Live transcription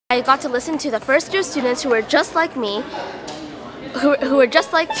I got to listen to the first year students who were just like me, who were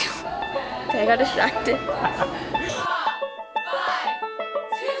just like... Okay, I got distracted.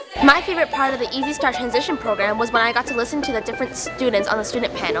 My favorite part of the Easy Start Transition program was when I got to listen to the different students on the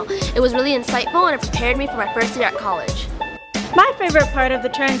student panel. It was really insightful and it prepared me for my first year at college. My favorite part of the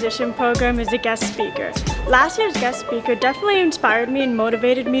transition program is the guest speaker. Last year's guest speaker definitely inspired me and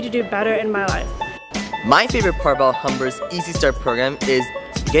motivated me to do better in my life. My favorite part about Humber's Easy Start program is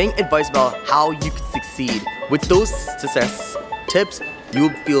getting advice about how you can succeed. With those success tips, you will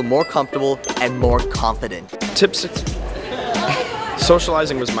feel more comfortable and more confident.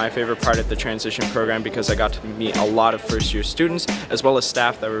 Socializing was my favorite part of the transition program because I got to meet a lot of first-year students as well as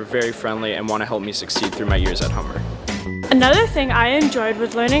staff that were very friendly and want to help me succeed through my years at Humber. Another thing I enjoyed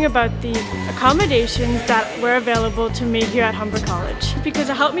was learning about the accommodations that were available to me here at Humber College because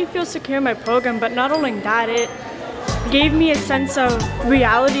it helped me feel secure in my program, but not only that, it gave me a sense of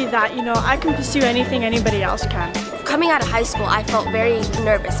reality that, I can pursue anything anybody else can. Coming out of high school, I felt very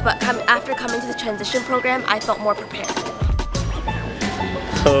nervous, but after coming to the transition program, I felt more prepared.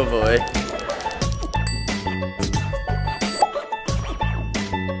 Oh boy.